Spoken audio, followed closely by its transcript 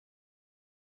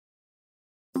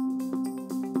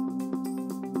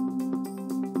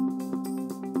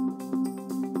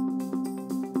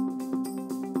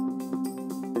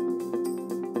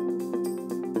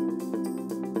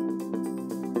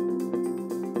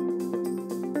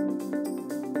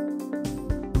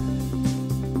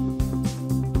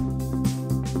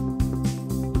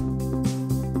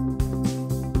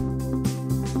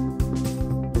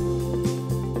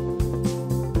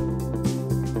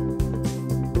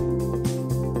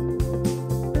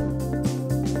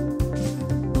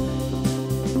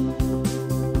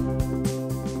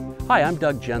Hi, I'm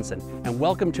Doug Jensen, and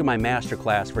welcome to my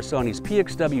masterclass for Sony's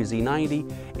PXW-Z90,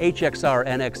 HXR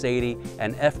NX80,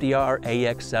 and FDR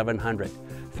AX700.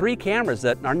 Three cameras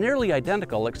that are nearly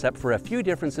identical except for a few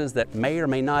differences that may or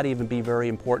may not even be very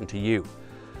important to you.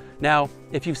 Now,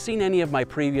 if you've seen any of my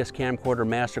previous camcorder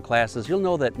masterclasses, you'll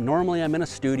know that normally I'm in a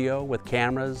studio with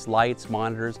cameras, lights,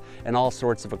 monitors, and all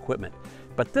sorts of equipment.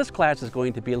 But this class is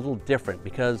going to be a little different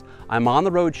because I'm on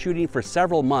the road shooting for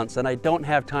several months and I don't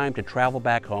have time to travel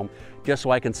back home just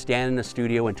so I can stand in the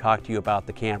studio and talk to you about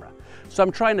the camera. So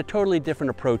I'm trying a totally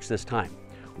different approach this time.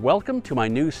 Welcome to my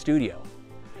new studio.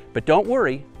 But don't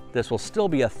worry, this will still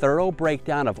be a thorough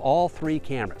breakdown of all three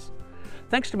cameras.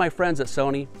 Thanks to my friends at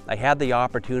Sony, I had the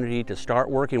opportunity to start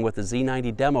working with the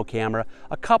Z90 demo camera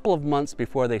a couple of months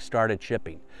before they started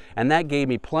shipping. And that gave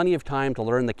me plenty of time to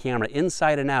learn the camera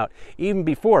inside and out, even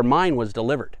before mine was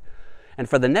delivered. And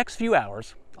for the next few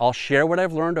hours, I'll share what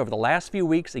I've learned over the last few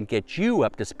weeks and get you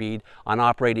up to speed on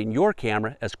operating your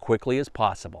camera as quickly as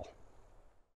possible.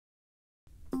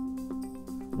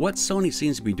 What Sony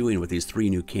seems to be doing with these three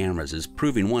new cameras is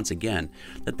proving once again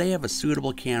that they have a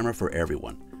suitable camera for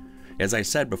everyone. As I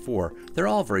said before, they're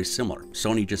all very similar.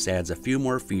 Sony just adds a few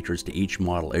more features to each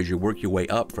model as you work your way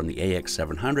up from the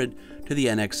AX700 to the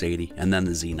NX80 and then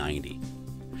the Z90.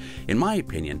 In my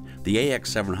opinion, the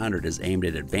AX700 is aimed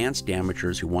at advanced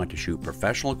amateurs who want to shoot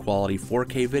professional quality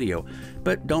 4K video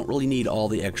but don't really need all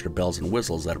the extra bells and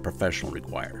whistles that a professional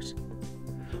requires.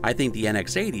 I think the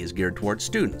NX80 is geared towards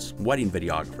students, wedding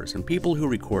videographers, and people who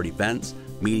record events,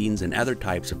 meetings, and other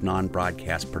types of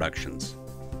non-broadcast productions.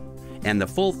 And the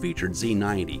full-featured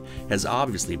Z90 has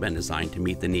obviously been designed to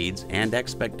meet the needs and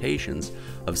expectations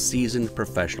of seasoned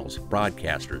professionals,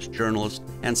 broadcasters, journalists,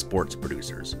 and sports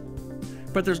producers.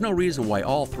 But there's no reason why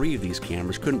all three of these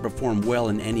cameras couldn't perform well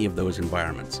in any of those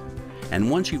environments. And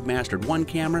once you've mastered one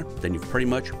camera, then you've pretty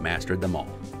much mastered them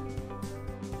all.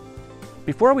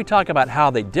 Before we talk about how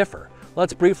they differ,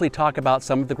 let's briefly talk about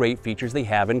some of the great features they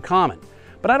have in common.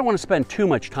 But I don't want to spend too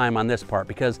much time on this part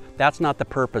because that's not the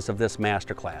purpose of this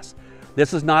masterclass.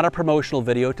 This is not a promotional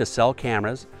video to sell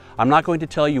cameras. I'm not going to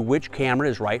tell you which camera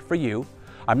is right for you.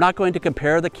 I'm not going to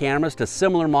compare the cameras to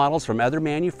similar models from other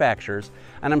manufacturers,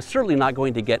 and I'm certainly not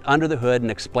going to get under the hood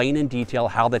and explain in detail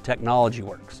how the technology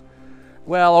works.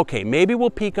 Well, okay, maybe we'll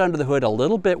peek under the hood a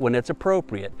little bit when it's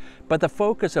appropriate, but the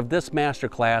focus of this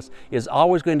masterclass is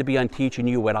always going to be on teaching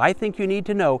you what I think you need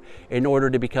to know in order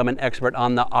to become an expert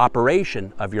on the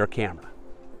operation of your camera.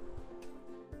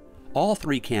 All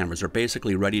three cameras are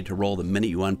basically ready to roll the minute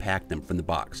you unpack them from the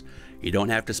box. You don't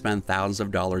have to spend thousands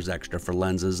of dollars extra for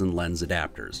lenses and lens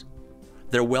adapters.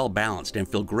 They're well balanced and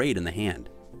feel great in the hand.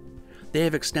 They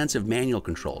have extensive manual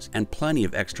controls and plenty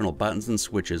of external buttons and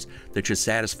switches that should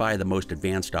satisfy the most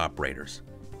advanced operators.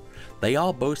 They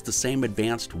all boast the same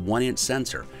advanced 1-inch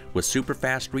sensor with super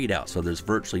fast readout, so there's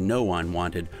virtually no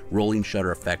unwanted rolling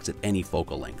shutter effects at any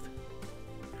focal length.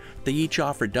 They each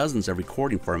offer dozens of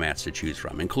recording formats to choose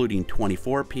from, including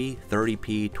 24p,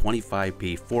 30p,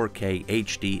 25p, 4K,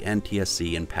 HD,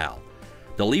 NTSC, and PAL.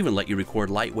 They'll even let you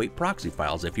record lightweight proxy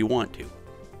files if you want to.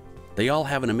 They all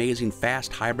have an amazing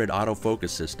fast hybrid autofocus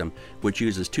system which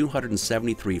uses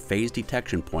 273 phase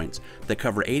detection points that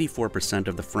cover 84%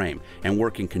 of the frame and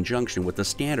work in conjunction with the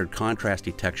standard contrast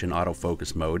detection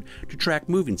autofocus mode to track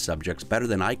moving subjects better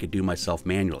than I could do myself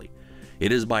manually.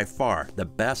 It is by far the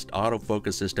best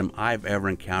autofocus system I've ever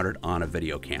encountered on a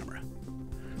video camera.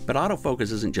 But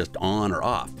autofocus isn't just on or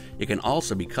off. It can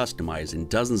also be customized in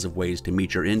dozens of ways to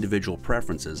meet your individual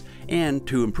preferences and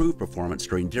to improve performance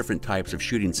during different types of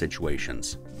shooting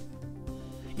situations.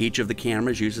 Each of the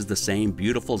cameras uses the same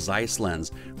beautiful Zeiss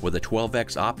lens with a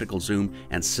 12x optical zoom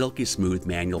and silky smooth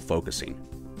manual focusing.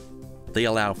 They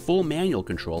allow full manual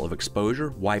control of exposure,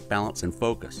 white balance, and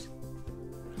focus.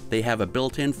 They have a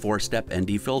built-in 4-step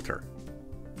ND filter.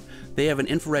 They have an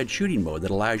infrared shooting mode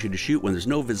that allows you to shoot when there's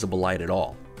no visible light at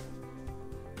all.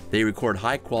 They record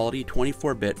high-quality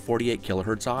 24-bit 48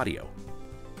 kHz audio.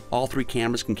 All three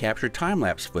cameras can capture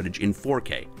time-lapse footage in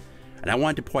 4K, and I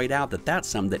want to point out that that's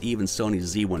something that even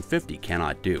Sony's Z150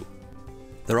 cannot do.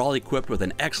 They're all equipped with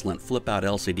an excellent flip-out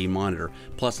LCD monitor,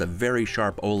 plus a very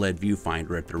sharp OLED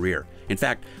viewfinder at the rear. In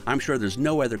fact, I'm sure there's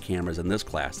no other cameras in this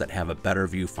class that have a better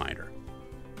viewfinder.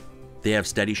 They have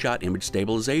steady-shot image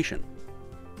stabilization.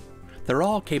 They're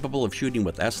all capable of shooting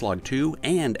with S-Log2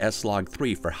 and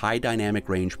S-Log3 for high dynamic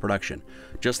range production,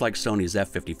 just like Sony's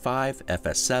f/55,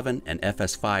 FS7, and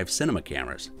FS5 cinema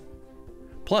cameras.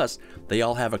 Plus, they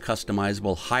all have a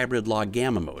customizable hybrid log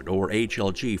gamma mode, or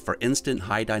HLG, for instant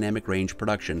high dynamic range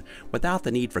production without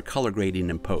the need for color grading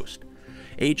in post.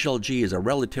 HLG is a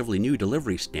relatively new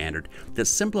delivery standard that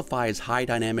simplifies high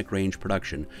dynamic range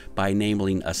production by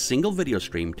enabling a single video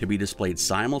stream to be displayed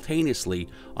simultaneously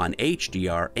on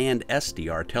HDR and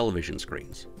SDR television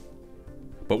screens.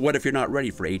 But what if you're not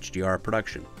ready for HDR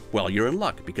production? Well, you're in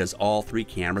luck, because all three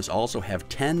cameras also have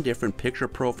 10 different picture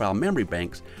profile memory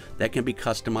banks that can be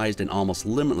customized in almost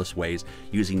limitless ways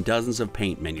using dozens of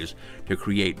paint menus to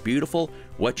create beautiful,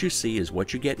 what you see is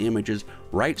what you get images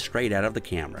right straight out of the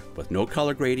camera, with no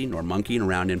color grading or monkeying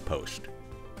around in post.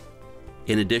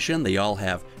 In addition, they all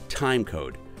have time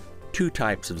code, 2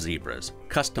 types of zebras,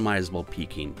 customizable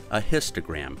peaking, a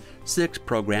histogram, 6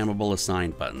 programmable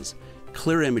assign buttons,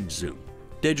 clear image zoom,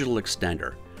 digital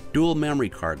extender, dual memory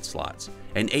card slots,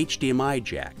 an HDMI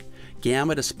jack,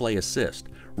 gamma display assist,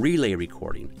 relay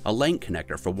recording, a link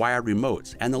connector for wired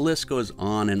remotes, and the list goes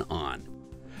on and on.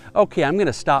 Okay, I'm going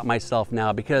to stop myself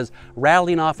now, because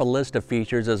rattling off a list of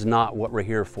features is not what we're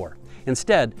here for.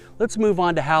 Instead, let's move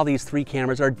on to how these three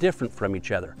cameras are different from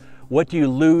each other. What do you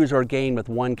lose or gain with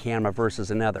one camera versus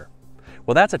another?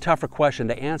 Well, that's a tougher question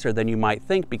to answer than you might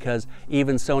think, because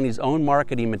even Sony's own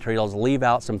marketing materials leave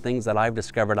out some things that I've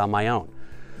discovered on my own.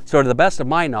 So to the best of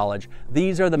my knowledge,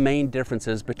 these are the main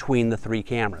differences between the three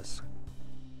cameras.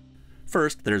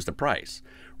 First, there's the price.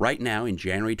 Right now, in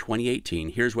January 2018,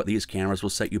 here's what these cameras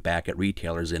will set you back at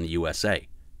retailers in the USA.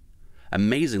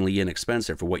 Amazingly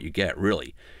inexpensive for what you get,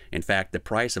 really. In fact, the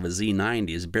price of a Z90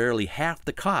 is barely half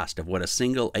the cost of what a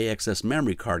single AXS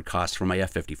memory card costs for my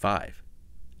F55.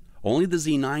 Only the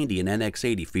Z90 and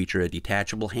NX80 feature a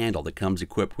detachable handle that comes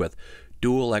equipped with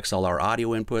dual XLR audio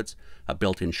inputs, a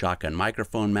built-in shotgun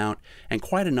microphone mount, and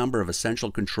quite a number of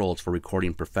essential controls for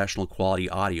recording professional quality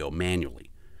audio manually.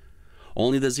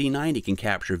 Only the Z90 can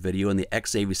capture video in the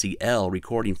XAVC-L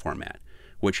recording format,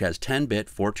 which has 10-bit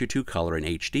 422 color in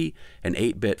HD and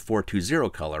 8-bit 420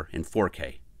 color in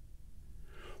 4K.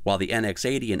 While the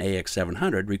NX80 and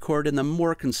AX700 record in the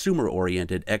more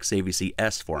consumer-oriented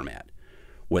XAVC-S format,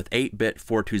 with 8-bit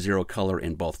 420 color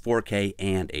in both 4K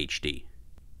and HD.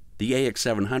 The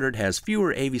AX700 has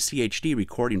fewer AVC HD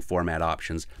recording format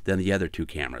options than the other two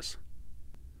cameras.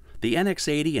 The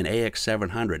NX80 and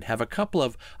AX700 have a couple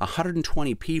of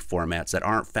 120p formats that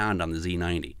aren't found on the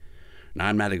Z90. Now,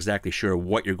 I'm not exactly sure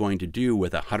what you're going to do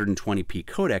with a 120p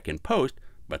codec in post,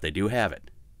 but they do have it.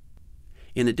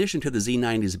 In addition to the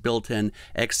Z90's built-in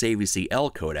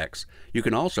XAVC-L codecs, you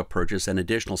can also purchase an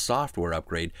additional software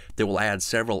upgrade that will add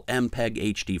several MPEG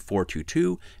HD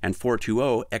 422 and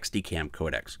 420 XDCAM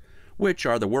codecs, which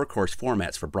are the workhorse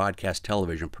formats for broadcast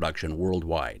television production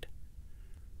worldwide.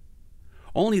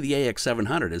 Only the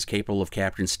AX700 is capable of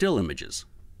capturing still images.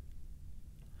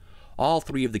 All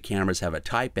three of the cameras have a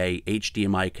Type A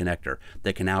HDMI connector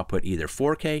that can output either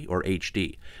 4K or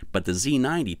HD, but the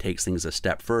Z90 takes things a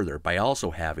step further by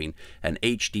also having an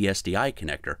HD SDI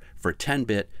connector for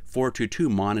 10-bit 422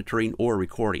 monitoring or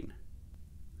recording.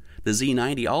 The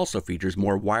Z90 also features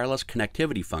more wireless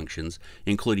connectivity functions,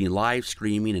 including live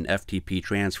streaming and FTP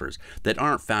transfers, that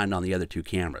aren't found on the other two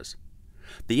cameras.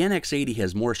 The NX80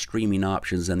 has more streaming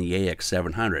options than the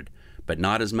AX700, but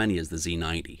not as many as the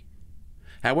Z90.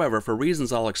 However, for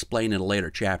reasons I'll explain in a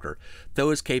later chapter,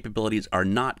 those capabilities are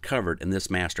not covered in this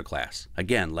masterclass.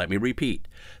 Again, let me repeat,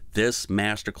 this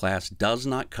masterclass does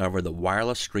not cover the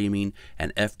wireless streaming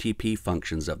and FTP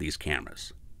functions of these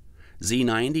cameras.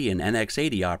 Z90 and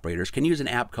NX80 operators can use an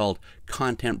app called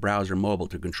Content Browser Mobile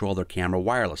to control their camera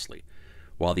wirelessly,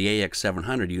 while the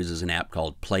AX700 uses an app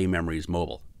called Play Memories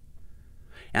Mobile.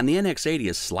 And the NX80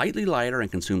 is slightly lighter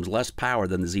and consumes less power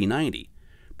than the Z90,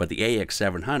 but the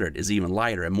AX700 is even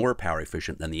lighter and more power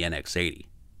efficient than the NX80.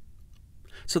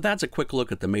 So that's a quick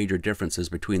look at the major differences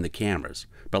between the cameras,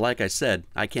 but like I said,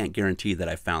 I can't guarantee that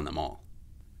I found them all.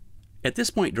 At this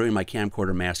point during my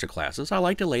camcorder masterclasses, I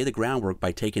like to lay the groundwork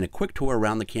by taking a quick tour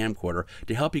around the camcorder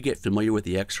to help you get familiar with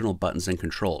the external buttons and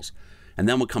controls, and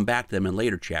then we'll come back to them in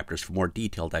later chapters for more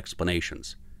detailed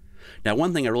explanations. Now,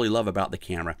 one thing I really love about the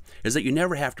camera is that you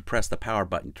never have to press the power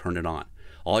button to turn it on.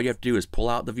 All you have to do is pull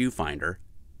out the viewfinder,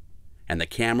 and the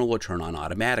camera will turn on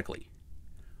automatically.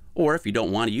 Or if you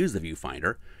don't want to use the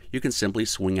viewfinder, you can simply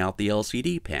swing out the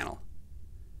LCD panel,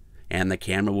 and the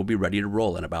camera will be ready to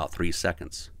roll in about 3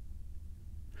 seconds.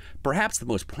 Perhaps the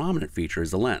most prominent feature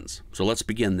is the lens, so let's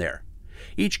begin there.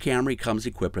 Each camera comes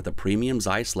equipped with a premium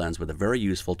Zeiss lens with a very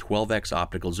useful 12x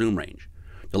optical zoom range.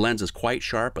 The lens is quite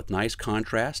sharp with nice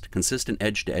contrast, consistent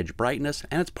edge-to-edge brightness,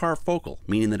 and it's parfocal,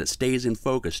 meaning that it stays in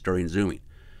focus during zooming.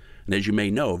 And as you may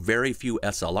know, very few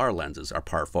SLR lenses are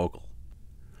parfocal.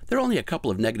 There are only a couple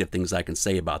of negative things I can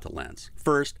say about the lens.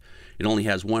 First, it only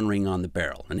has one ring on the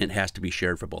barrel, and it has to be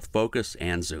shared for both focus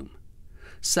and zoom.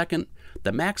 Second,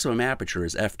 the maximum aperture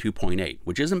is f2.8,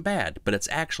 which isn't bad, but it's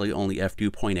actually only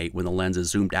f2.8 when the lens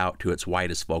is zoomed out to its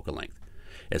widest focal length.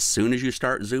 As soon as you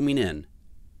start zooming in,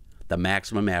 the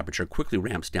maximum aperture quickly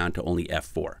ramps down to only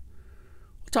f4.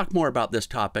 We'll talk more about this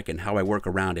topic and how I work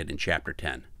around it in Chapter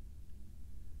 10.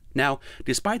 Now,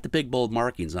 despite the big bold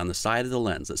markings on the side of the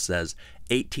lens that says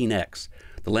 18x,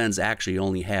 the lens actually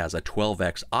only has a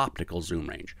 12x optical zoom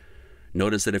range.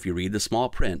 Notice that if you read the small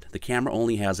print, the camera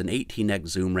only has an 18x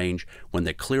zoom range when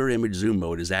the clear image zoom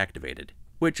mode is activated,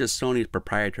 which is Sony's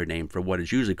proprietary name for what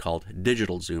is usually called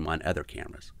digital zoom on other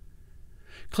cameras.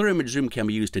 Clear image zoom can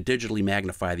be used to digitally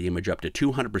magnify the image up to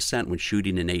 200% when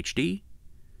shooting in HD,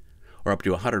 or up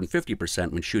to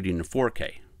 150% when shooting in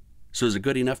 4K. So is it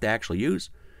good enough to actually use?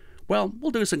 Well,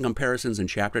 we'll do some comparisons in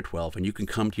Chapter 12 and you can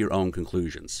come to your own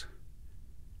conclusions.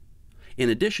 In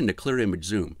addition to clear image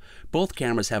zoom, both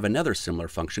cameras have another similar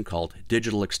function called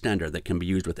digital extender that can be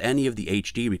used with any of the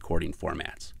HD recording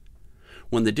formats.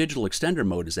 When the digital extender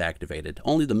mode is activated,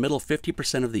 only the middle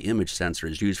 50% of the image sensor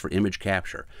is used for image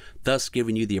capture, thus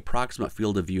giving you the approximate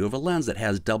field of view of a lens that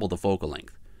has double the focal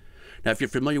length. Now, if you're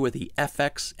familiar with the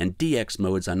FX and DX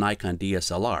modes on Nikon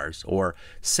DSLRs, or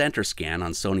center scan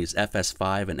on Sony's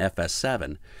FS5 and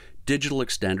FS7, digital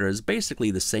extender is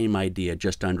basically the same idea,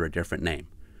 just under a different name.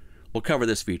 We'll cover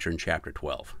this feature in Chapter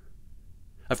 12.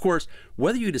 Of course,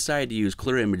 whether you decide to use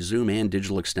clear image zoom and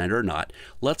digital extender or not,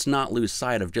 let's not lose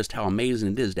sight of just how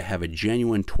amazing it is to have a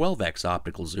genuine 12x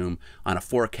optical zoom on a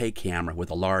 4K camera with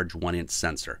a large 1-inch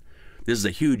sensor. This is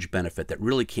a huge benefit that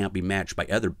really can't be matched by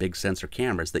other big sensor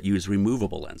cameras that use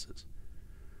removable lenses.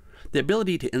 The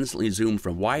ability to instantly zoom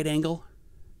from wide angle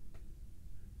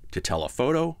to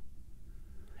telephoto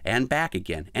and back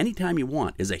again anytime you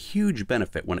want is a huge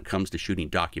benefit when it comes to shooting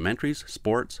documentaries,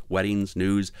 sports, weddings,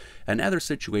 news, and other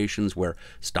situations where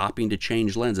stopping to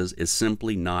change lenses is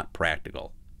simply not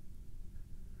practical.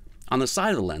 On the side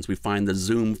of the lens, we find the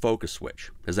zoom focus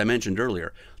switch. As I mentioned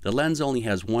earlier, the lens only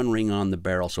has one ring on the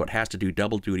barrel, so it has to do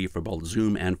double duty for both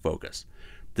zoom and focus.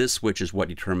 This switch is what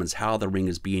determines how the ring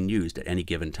is being used at any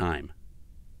given time.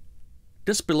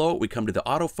 Just below it, we come to the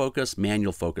autofocus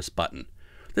manual focus button.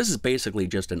 This is basically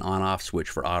just an on-off switch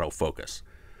for autofocus.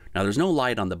 Now, there's no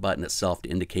light on the button itself to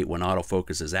indicate when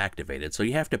autofocus is activated, so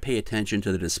you have to pay attention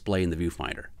to the display in the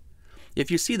viewfinder.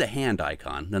 If you see the hand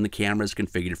icon, then the camera is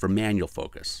configured for manual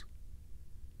focus.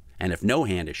 And if no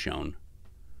hand is shown,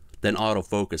 then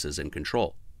autofocus is in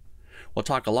control. We'll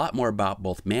talk a lot more about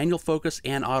both manual focus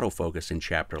and autofocus in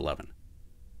Chapter 11.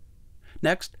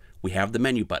 Next, we have the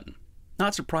menu button.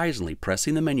 Not surprisingly,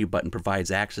 pressing the menu button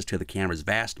provides access to the camera's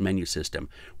vast menu system,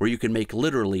 where you can make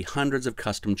literally hundreds of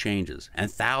custom changes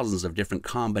and thousands of different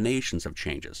combinations of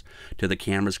changes to the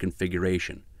camera's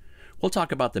configuration. We'll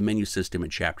talk about the menu system in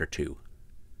Chapter 2.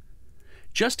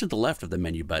 Just to the left of the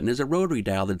menu button is a rotary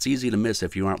dial that's easy to miss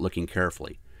if you aren't looking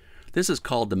carefully. This is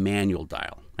called the manual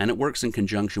dial, and it works in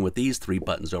conjunction with these three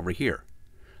buttons over here: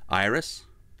 iris,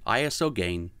 ISO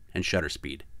gain, and shutter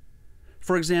speed.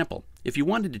 For example, if you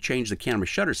wanted to change the camera's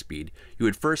shutter speed, you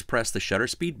would first press the shutter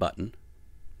speed button.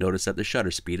 Notice that the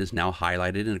shutter speed is now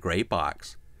highlighted in a gray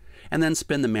box, and then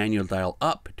spin the manual dial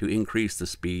up to increase the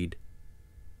speed,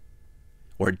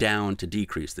 or down to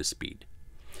decrease the speed.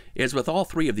 As with all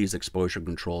three of these exposure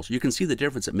controls, you can see the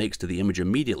difference it makes to the image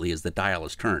immediately as the dial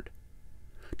is turned.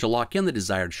 To lock in the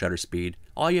desired shutter speed,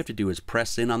 all you have to do is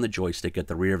press in on the joystick at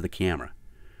the rear of the camera.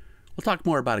 We'll talk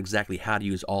more about exactly how to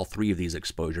use all three of these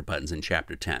exposure buttons in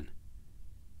Chapter 10.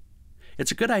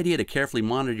 It's a good idea to carefully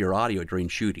monitor your audio during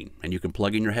shooting, and you can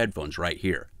plug in your headphones right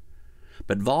here.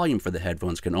 But volume for the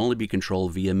headphones can only be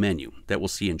controlled via menu that we'll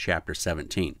see in Chapter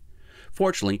 17.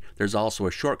 Fortunately, there's also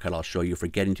a shortcut I'll show you for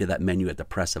getting to that menu at the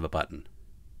press of a button.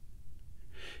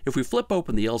 If we flip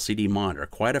open the LCD monitor,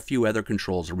 quite a few other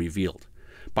controls are revealed.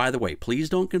 By the way, please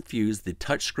don't confuse the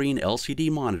touchscreen LCD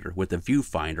monitor with the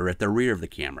viewfinder at the rear of the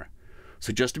camera.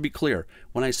 So just to be clear,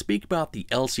 when I speak about the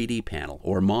LCD panel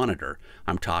or monitor,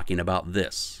 I'm talking about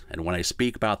this. And when I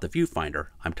speak about the viewfinder,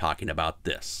 I'm talking about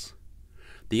this.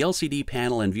 The LCD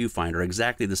panel and viewfinder are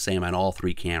exactly the same on all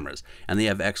three cameras, and they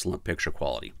have excellent picture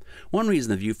quality. One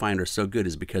reason the viewfinder is so good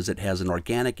is because it has an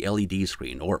organic LED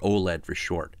screen, or OLED for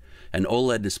short. An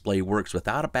OLED display works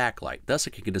without a backlight, thus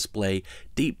it can display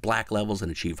deep black levels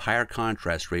and achieve higher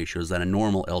contrast ratios than a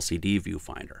normal LCD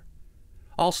viewfinder.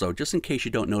 Also, just in case you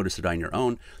don't notice it on your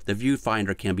own, the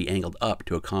viewfinder can be angled up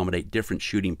to accommodate different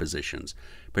shooting positions,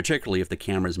 particularly if the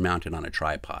camera is mounted on a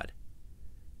tripod.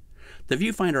 The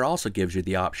viewfinder also gives you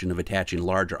the option of attaching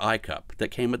larger eye cup that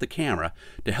came with the camera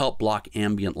to help block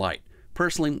ambient light.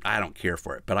 Personally, I don't care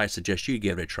for it, but I suggest you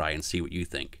give it a try and see what you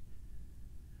think.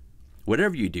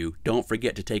 Whatever you do, don't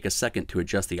forget to take a second to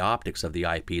adjust the optics of the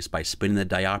eyepiece by spinning the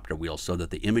diopter wheel so that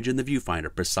the image in the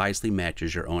viewfinder precisely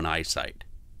matches your own eyesight.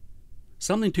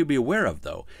 Something to be aware of,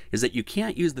 though, is that you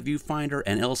can't use the viewfinder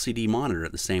and LCD monitor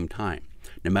at the same time.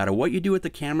 No matter what you do with the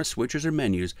camera switches or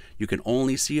menus, you can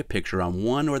only see a picture on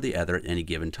one or the other at any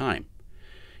given time.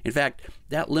 In fact,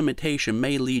 that limitation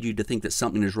may lead you to think that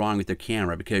something is wrong with your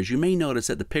camera, because you may notice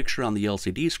that the picture on the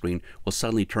LCD screen will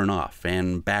suddenly turn off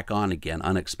and back on again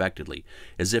unexpectedly,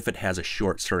 as if it has a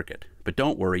short circuit. But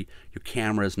don't worry, your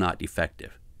camera is not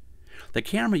defective. The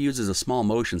camera uses a small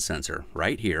motion sensor,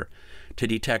 right here, to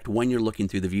detect when you're looking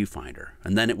through the viewfinder,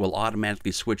 and then it will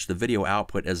automatically switch the video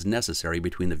output as necessary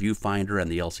between the viewfinder and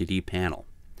the LCD panel.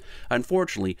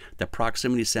 Unfortunately, the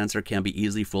proximity sensor can be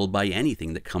easily fooled by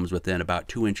anything that comes within about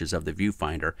 2 inches of the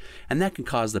viewfinder, and that can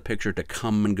cause the picture to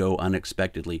come and go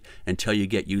unexpectedly until you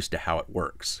get used to how it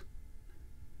works.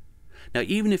 Now,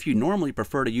 even if you normally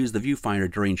prefer to use the viewfinder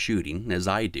during shooting, as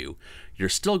I do, you're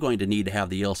still going to need to have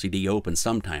the LCD open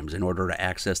sometimes in order to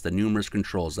access the numerous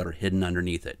controls that are hidden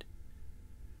underneath it.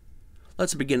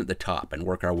 Let's begin at the top and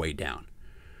work our way down.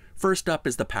 First up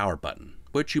is the power button,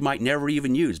 which you might never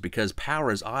even use because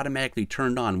power is automatically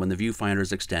turned on when the viewfinder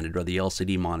is extended or the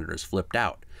LCD monitor is flipped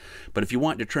out. But if you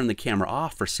want to turn the camera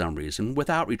off for some reason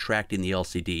without retracting the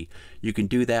LCD, you can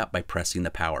do that by pressing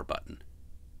the power button.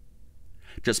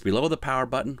 Just below the power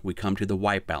button, we come to the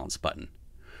white balance button.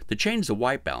 To change the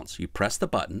white balance, you press the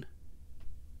button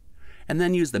and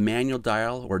then use the manual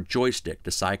dial or joystick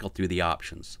to cycle through the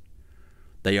options.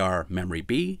 They are Memory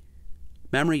B,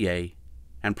 Memory A,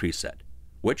 and Preset,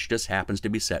 which just happens to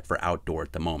be set for outdoor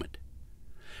at the moment.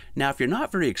 Now, if you're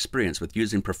not very experienced with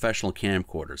using professional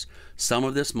camcorders, some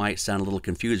of this might sound a little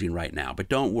confusing right now, but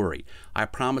don't worry, I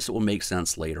promise it will make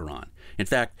sense later on. In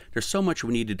fact, there's so much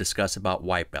we need to discuss about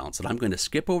white balance that I'm going to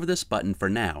skip over this button for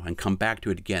now and come back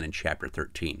to it again in Chapter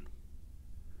 13.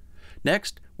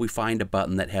 Next, we find a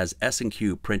button that has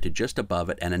S&Q printed just above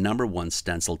it and a number 1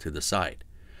 stenciled to the side.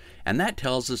 And that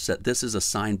tells us that this is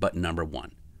assigned button number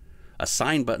 1.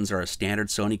 Assigned buttons are a standard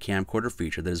Sony camcorder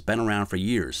feature that has been around for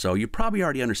years, so you probably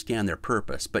already understand their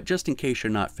purpose, but just in case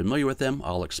you're not familiar with them,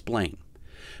 I'll explain.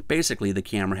 Basically, the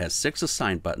camera has 6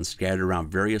 assigned buttons scattered around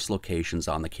various locations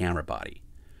on the camera body.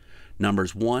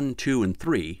 Numbers 1, 2, and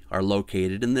 3 are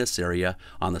located in this area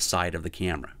on the side of the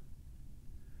camera.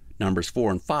 Numbers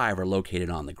 4 and 5 are located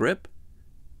on the grip,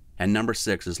 and number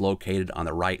 6 is located on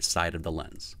the right side of the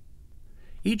lens.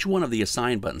 Each one of the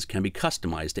assigned buttons can be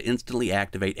customized to instantly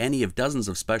activate any of dozens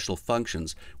of special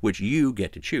functions which you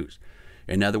get to choose.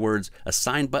 In other words,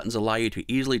 assigned buttons allow you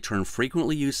to easily turn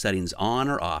frequently used settings on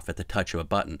or off at the touch of a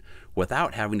button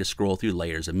without having to scroll through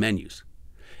layers of menus.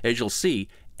 As you'll see,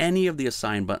 any of the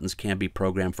assigned buttons can be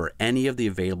programmed for any of the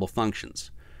available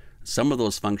functions. Some of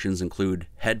those functions include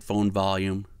headphone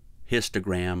volume,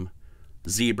 histogram,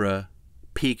 zebra,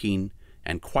 peaking,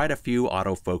 and quite a few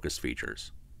autofocus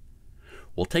features.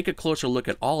 We'll take a closer look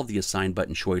at all of the assigned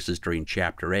button choices during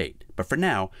Chapter 8, but for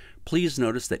now, please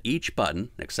notice that each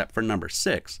button, except for number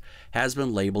 6, has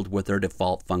been labeled with their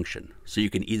default function, so you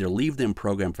can either leave them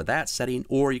programmed for that setting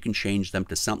or you can change them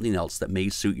to something else that may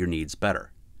suit your needs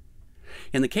better.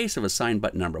 In the case of assigned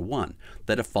button number 1,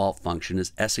 the default function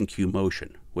is S&Q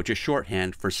motion, which is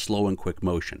shorthand for slow and quick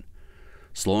motion.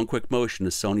 Slow and quick motion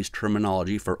is Sony's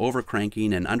terminology for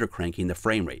overcranking and undercranking the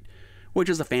frame rate, which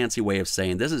is a fancy way of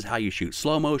saying this is how you shoot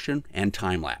slow motion and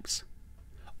time-lapse.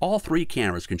 All 3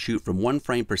 cameras can shoot from 1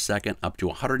 frame per second up to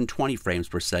 120 frames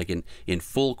per second in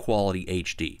full quality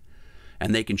HD,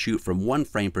 and they can shoot from 1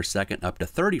 frame per second up to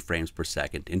 30 frames per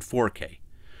second in 4K.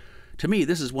 To me,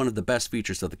 this is one of the best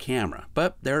features of the camera,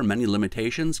 but there are many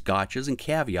limitations, gotchas, and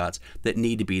caveats that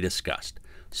need to be discussed,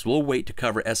 so we'll wait to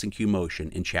cover S&Q motion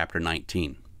in Chapter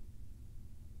 19.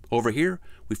 Over here,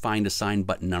 we find assigned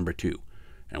button number 2.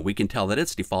 And we can tell that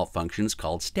its default function is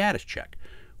called Status Check,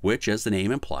 which, as the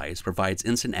name implies, provides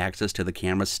instant access to the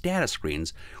camera's status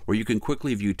screens where you can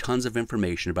quickly view tons of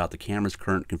information about the camera's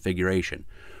current configuration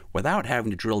without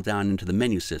having to drill down into the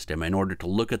menu system in order to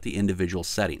look at the individual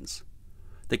settings.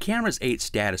 The camera's 8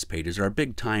 status pages are a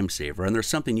big time saver, and they're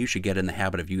something you should get in the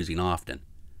habit of using often.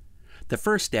 The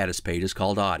first status page is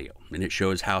called Audio, and it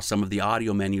shows how some of the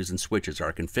audio menus and switches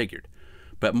are configured.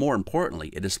 But more importantly,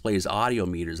 it displays audio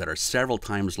meters that are several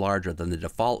times larger than the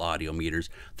default audio meters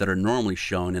that are normally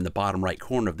shown in the bottom right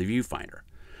corner of the viewfinder.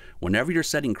 Whenever you're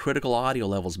setting critical audio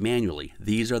levels manually,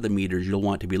 these are the meters you'll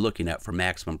want to be looking at for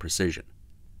maximum precision.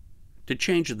 To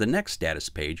change to the next status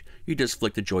page, you just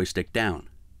flick the joystick down.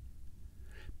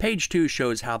 Page 2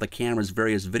 shows how the camera's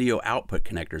various video output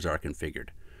connectors are configured.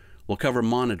 We'll cover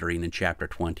monitoring in Chapter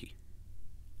 20.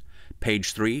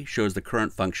 Page 3 shows the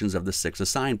current functions of the 6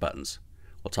 assign buttons.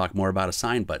 We'll talk more about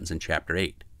assign buttons in Chapter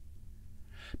 8.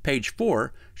 Page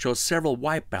 4 shows several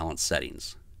white balance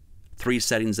settings. 3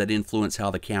 settings that influence how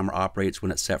the camera operates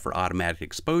when it's set for automatic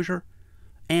exposure,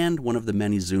 and one of the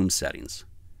many zoom settings.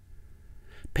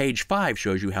 Page 5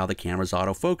 shows you how the camera's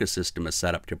autofocus system is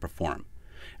set up to perform.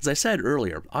 As I said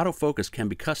earlier, autofocus can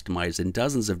be customized in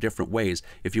dozens of different ways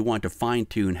if you want to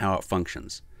fine-tune how it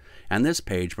functions. And this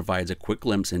page provides a quick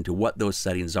glimpse into what those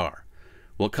settings are.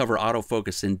 We'll cover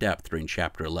autofocus in depth during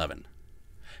Chapter 11.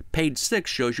 Page 6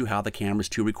 shows you how the camera's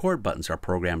 2 record buttons are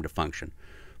programmed to function.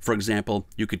 For example,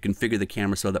 you could configure the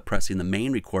camera so that pressing the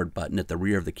main record button at the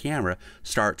rear of the camera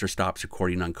starts or stops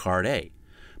recording on card A,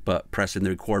 but pressing the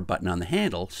record button on the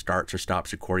handle starts or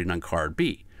stops recording on card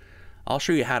B. I'll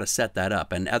show you how to set that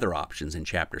up and other options in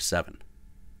Chapter 7.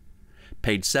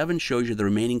 Page 7 shows you the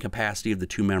remaining capacity of the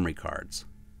 2 memory cards.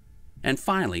 And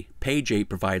finally, Page 8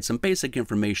 provides some basic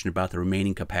information about the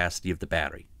remaining capacity of the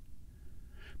battery.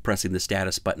 Pressing the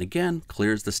status button again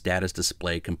clears the status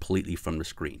display completely from the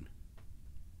screen.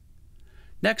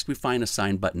 Next, we find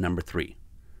assign button number 3.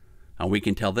 And we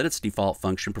can tell that its default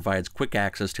function provides quick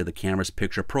access to the camera's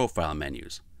picture profile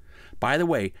menus. By the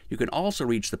way, you can also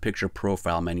reach the picture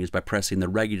profile menus by pressing the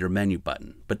regular menu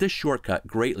button, but this shortcut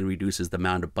greatly reduces the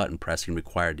amount of button pressing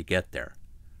required to get there.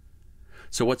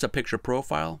 So what's a picture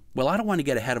profile? Well, I don't want to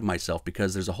get ahead of myself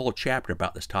because there's a whole chapter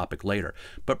about this topic later,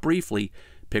 but briefly,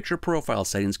 picture profile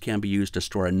settings can be used to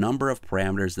store a number of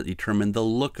parameters that determine the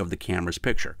look of the camera's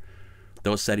picture.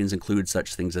 Those settings include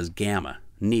such things as gamma,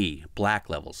 knee, black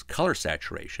levels, color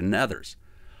saturation, and others.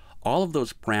 All of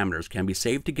those parameters can be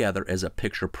saved together as a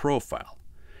picture profile,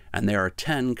 and there are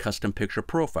 10 custom picture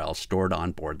profiles stored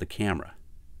on board the camera.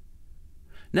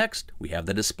 Next, we have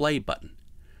the display button.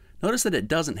 Notice that it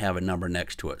doesn't have a number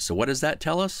next to it, so what does that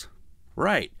tell us?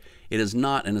 Right, it is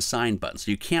not an assign button,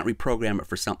 so you can't reprogram it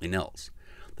for something else.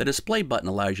 The display button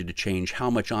allows you to change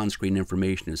how much on-screen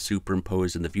information is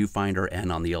superimposed in the viewfinder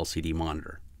and on the LCD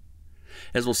monitor.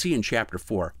 As we'll see in Chapter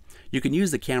 4, you can use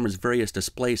the camera's various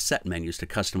display set menus to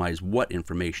customize what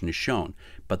information is shown,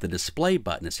 but the display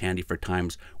button is handy for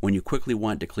times when you quickly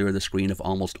want to clear the screen of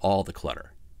almost all the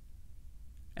clutter.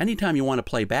 Anytime you want to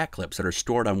play back clips that are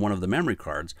stored on one of the memory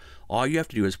cards, all you have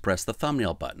to do is press the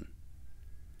thumbnail button,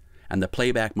 and the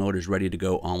playback mode is ready to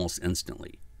go almost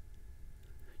instantly.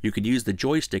 You could use the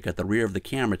joystick at the rear of the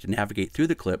camera to navigate through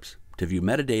the clips, to view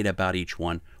metadata about each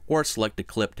one, or select a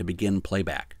clip to begin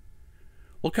playback.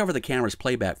 We'll cover the camera's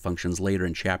playback functions later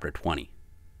in Chapter 20.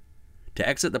 To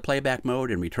exit the playback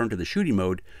mode and return to the shooting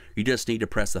mode, you just need to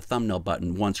press the thumbnail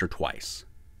button once or twice.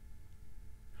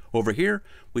 Over here,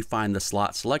 we find the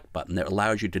slot select button that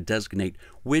allows you to designate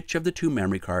which of the 2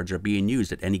 memory cards are being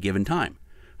used at any given time,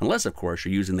 unless of course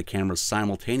you're using the camera's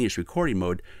simultaneous recording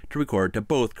mode to record to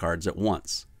both cards at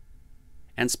once.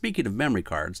 And speaking of memory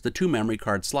cards, the 2 memory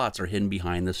card slots are hidden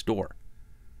behind this door.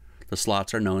 The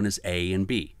slots are known as A and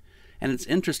B, and it's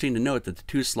interesting to note that the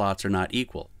 2 slots are not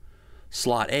equal.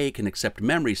 Slot A can accept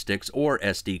memory sticks or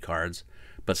SD cards,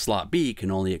 but slot B can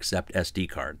only accept SD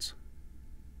cards.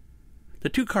 The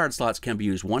 2 card slots can be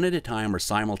used one at a time or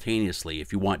simultaneously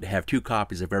if you want to have 2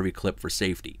 copies of every clip for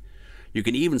safety. You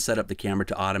can even set up the camera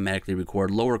to automatically record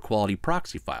lower quality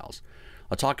proxy files.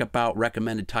 I'll talk about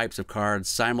recommended types of cards,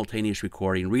 simultaneous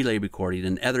recording, relay recording,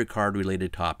 and other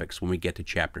card-related topics when we get to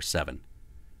Chapter 7.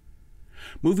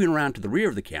 Moving around to the rear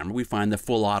of the camera, we find the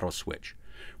full auto switch.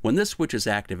 When this switch is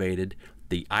activated,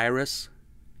 the iris,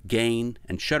 gain,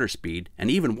 and shutter speed, and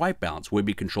even white balance would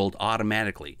be controlled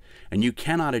automatically, and you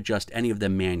cannot adjust any of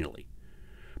them manually.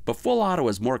 But full auto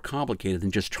is more complicated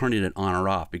than just turning it on or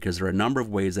off because there are a number of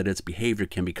ways that its behavior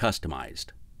can be customized.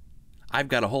 I've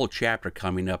got a whole chapter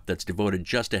coming up that's devoted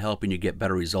just to helping you get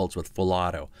better results with full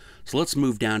auto, so let's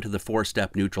move down to the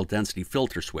 4-step neutral density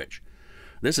filter switch.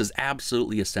 This is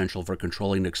absolutely essential for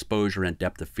controlling exposure and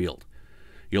depth of field.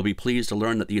 You'll be pleased to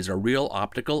learn that these are real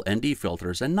optical ND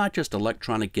filters and not just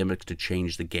electronic gimmicks to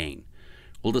change the gain.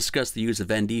 We'll discuss the use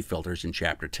of ND filters in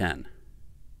Chapter 10.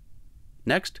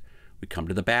 Next, we come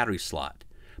to the battery slot.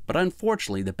 But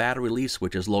unfortunately, the battery release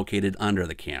switch is located under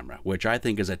the camera, which I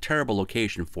think is a terrible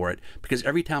location for it because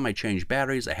every time I change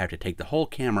batteries, I have to take the whole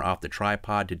camera off the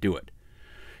tripod to do it.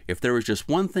 If there was just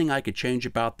one thing I could change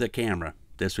about the camera,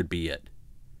 this would be it.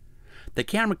 The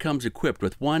camera comes equipped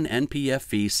with one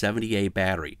NPFV-70A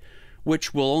battery,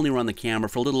 which will only run the camera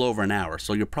for a little over an hour,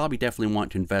 so you'll probably definitely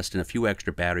want to invest in a few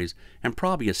extra batteries and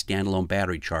probably a standalone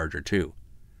battery charger too.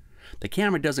 The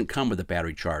camera doesn't come with a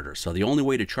battery charger, so the only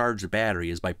way to charge the battery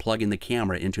is by plugging the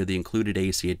camera into the included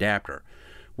AC adapter,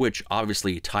 which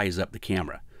obviously ties up the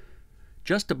camera.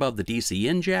 Just above the DC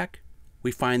in jack,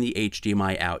 we find the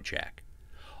HDMI out jack.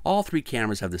 All three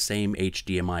cameras have the same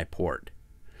HDMI port,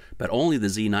 but only the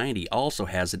Z90 also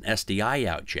has an SDI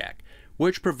out jack,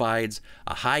 which provides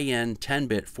a high-end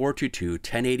 10-bit 422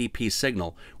 1080p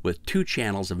signal with 2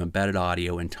 channels of embedded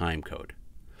audio and timecode.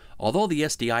 Although the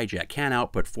SDI jack can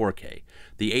output 4K,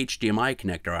 the HDMI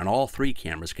connector on all three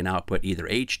cameras can output either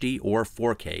HD or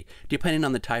 4K, depending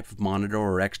on the type of monitor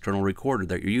or external recorder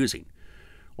that you're using.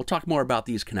 We'll talk more about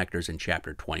these connectors in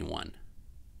Chapter 21.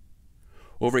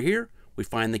 Over here, we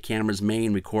find the camera's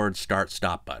main record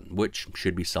start-stop button, which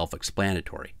should be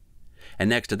self-explanatory. And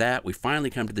next to that, we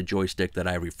finally come to the joystick that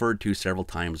I referred to several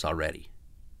times already.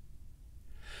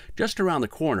 Just around the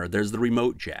corner, there's the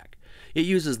remote jack. It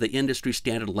uses the industry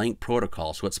standard link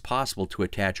protocol, so it's possible to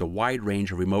attach a wide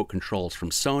range of remote controls from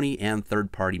Sony and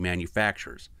third-party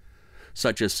manufacturers,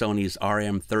 such as Sony's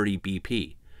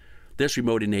RM30BP. This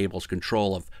remote enables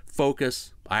control of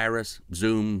focus, iris,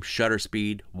 zoom, shutter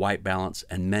speed, white balance,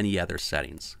 and many other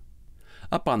settings.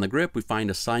 Up on the grip, we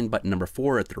find assign button number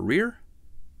 4 at the rear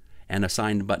and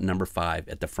assign button number 5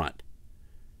 at the front.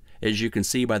 As you can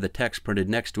see by the text printed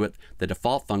next to it, the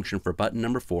default function for button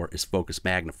number 4 is focus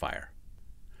magnifier.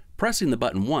 Pressing the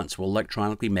button once will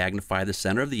electronically magnify the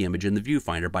center of the image in the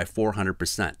viewfinder by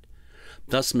 400%,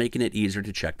 thus making it easier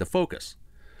to check the focus.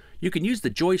 You can use the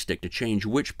joystick to change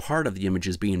which part of the image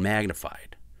is being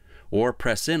magnified, or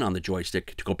press in on the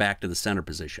joystick to go back to the center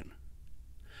position.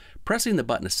 Pressing the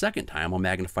button a second time will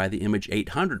magnify the image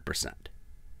 800%,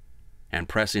 and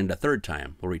pressing it a third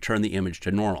time will return the image to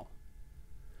normal.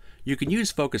 You can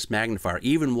use focus magnifier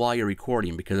even while you're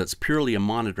recording because it's purely a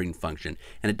monitoring function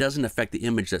and it doesn't affect the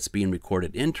image that's being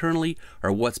recorded internally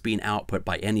or what's being output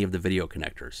by any of the video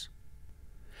connectors.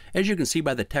 As you can see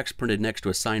by the text printed next to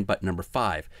assign button number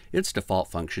 5, its default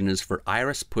function is for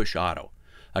iris push auto,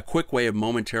 a quick way of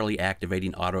momentarily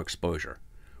activating auto exposure.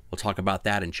 We'll talk about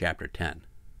that in Chapter 10.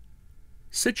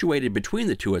 Situated between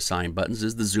the two assign buttons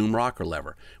is the zoom rocker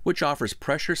lever, which offers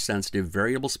pressure-sensitive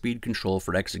variable speed control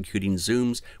for executing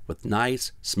zooms with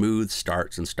nice, smooth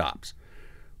starts and stops.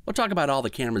 We'll talk about all the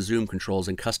camera zoom controls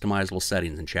and customizable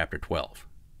settings in Chapter 12.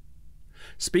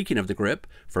 Speaking of the grip,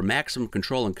 for maximum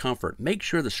control and comfort, make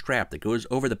sure the strap that goes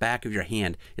over the back of your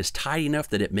hand is tight enough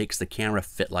that it makes the camera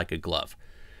fit like a glove.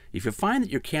 If you find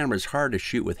that your camera is hard to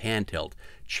shoot with hand tilt,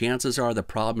 chances are the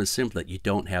problem is simply that you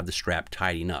don't have the strap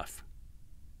tight enough.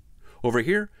 Over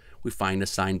here, we find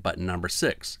assign button number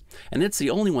 6, and it's the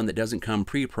only one that doesn't come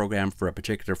pre-programmed for a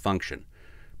particular function,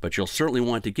 but you'll certainly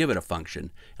want to give it a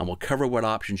function, and we'll cover what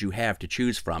options you have to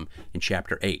choose from in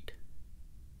Chapter 8.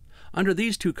 Under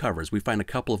these two covers, we find a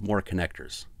couple of more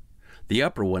connectors. The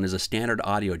upper one is a standard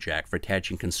audio jack for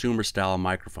attaching consumer-style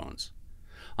microphones.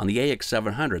 On the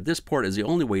AX700, this port is the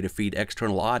only way to feed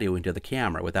external audio into the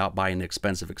camera without buying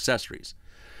expensive accessories.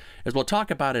 As we'll talk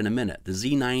about in a minute, the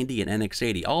Z90 and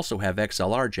NX80 also have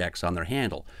XLR jacks on their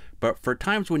handle, but for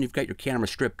times when you've got your camera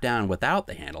stripped down without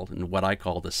the handle, in what I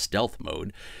call the stealth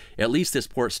mode, at least this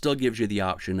port still gives you the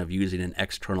option of using an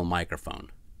external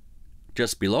microphone.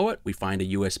 Just below it, we find a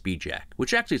USB jack,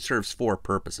 which actually serves 4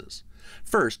 purposes.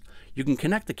 First, you can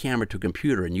connect the camera to a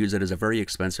computer and use it as a very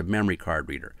expensive memory card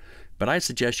reader, but I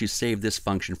suggest you save this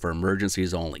function for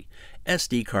emergencies only.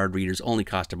 SD card readers only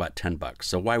cost about $10,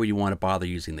 so why would you want to bother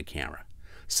using the camera?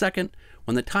 Second,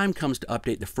 when the time comes to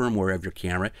update the firmware of your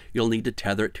camera, you'll need to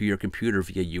tether it to your computer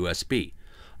via USB.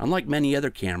 Unlike many other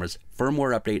cameras,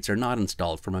 firmware updates are not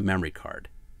installed from a memory card.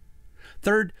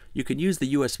 Third, you can use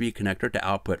the USB connector to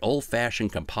output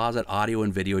old-fashioned composite audio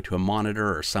and video to a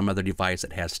monitor or some other device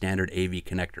that has standard AV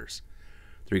connectors.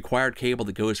 The required cable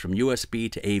that goes from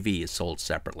USB to AV is sold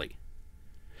separately.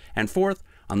 And fourth,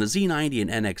 on the Z90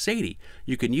 and NX80,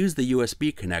 you can use the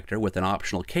USB connector with an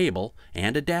optional cable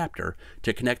and adapter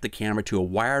to connect the camera to a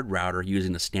wired router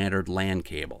using a standard LAN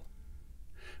cable.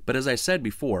 But as I said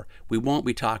before, we won't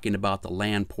be talking about the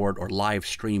LAN port or live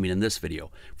streaming in this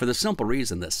video, for the simple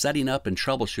reason that setting up and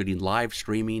troubleshooting live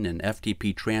streaming and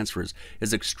FTP transfers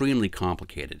is extremely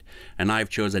complicated, and I've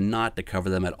chosen not to cover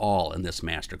them at all in this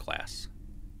masterclass.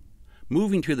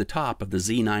 Moving to the top of the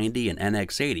Z90 and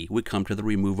NX80, we come to the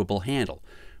removable handle,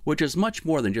 which is much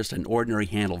more than just an ordinary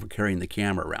handle for carrying the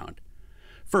camera around.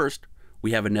 First,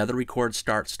 we have another record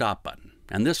start-stop button,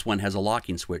 and this one has a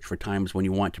locking switch for times when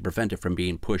you want to prevent it from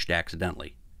being pushed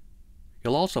accidentally.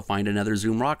 You'll also find another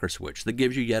zoom rocker switch that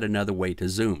gives you yet another way to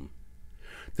zoom.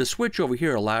 The switch over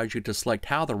here allows you to select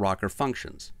how the rocker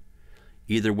functions,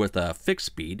 either with a fixed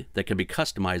speed that can be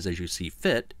customized as you see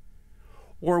fit,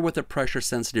 or with a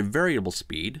pressure-sensitive variable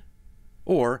speed,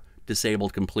 or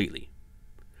disabled completely.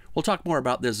 We'll talk more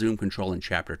about this zoom control in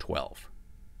Chapter 12.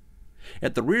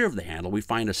 At the rear of the handle, we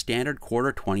find a standard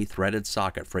 1/4-20 threaded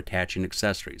socket for attaching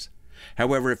accessories.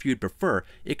 However, if you'd prefer,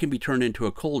 it can be turned into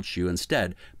a cold shoe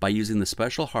instead by using the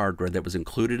special hardware that was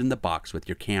included in the box with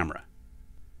your camera.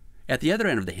 At the other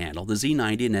end of the handle, the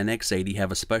Z90 and NX80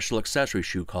 have a special accessory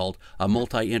shoe called a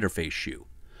multi-interface shoe.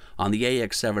 On the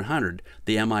AX700,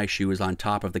 the MI shoe is on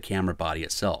top of the camera body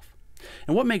itself.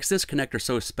 And what makes this connector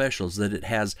so special is that it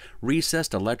has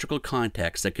recessed electrical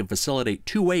contacts that can facilitate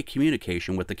two-way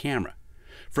communication with the camera.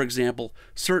 For example,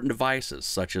 certain devices,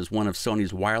 such as one of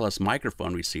Sony's wireless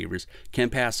microphone receivers, can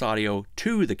pass audio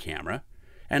to the camera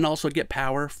and also get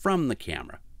power from the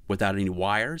camera without any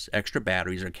wires, extra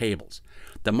batteries, or cables.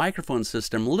 The microphone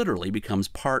system literally becomes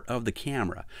part of the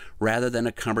camera rather than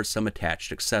a cumbersome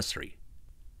attached accessory.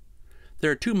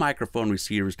 There are two microphone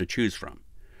receivers to choose from.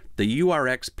 The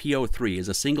URX-P03 is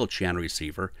a single channel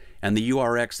receiver, and the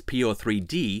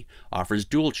URX-P03D offers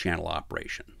dual channel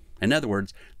operation. In other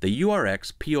words, the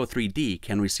URX-P03D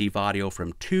can receive audio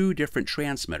from two different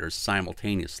transmitters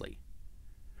simultaneously.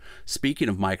 Speaking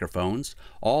of microphones,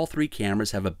 all three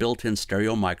cameras have a built-in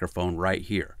stereo microphone right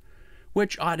here,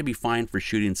 which ought to be fine for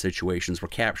shooting situations where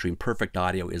capturing perfect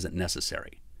audio isn't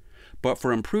necessary. But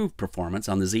for improved performance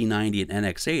on the Z90 and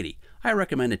NX80, I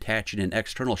recommend attaching an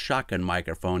external shotgun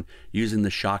microphone using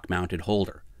the shock-mounted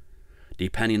holder.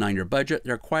 Depending on your budget,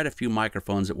 there are quite a few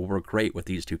microphones that will work great with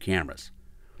these two cameras.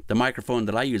 The microphone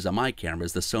that I use on my camera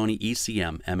is the Sony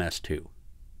ECM MS2.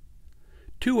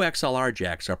 Two XLR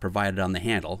jacks are provided on the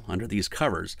handle, under these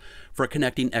covers, for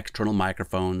connecting external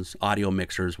microphones, audio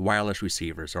mixers, wireless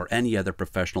receivers, or any other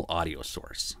professional audio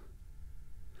source.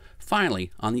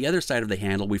 Finally, on the other side of the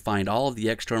handle, we find all of the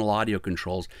external audio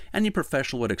controls any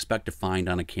professional would expect to find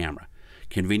on a camera,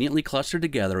 conveniently clustered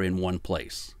together in one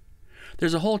place.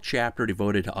 There's a whole chapter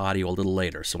devoted to audio a little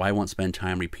later, so I won't spend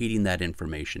time repeating that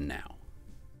information now.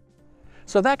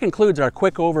 So that concludes our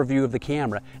quick overview of the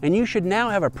camera, and you should now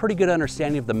have a pretty good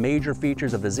understanding of the major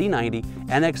features of the Z90,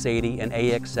 NX80, and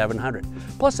AX700,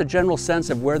 plus a general sense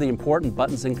of where the important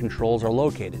buttons and controls are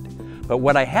located. But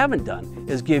what I haven't done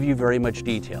is give you very much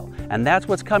detail, and that's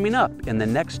what's coming up in the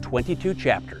next 22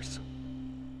 chapters.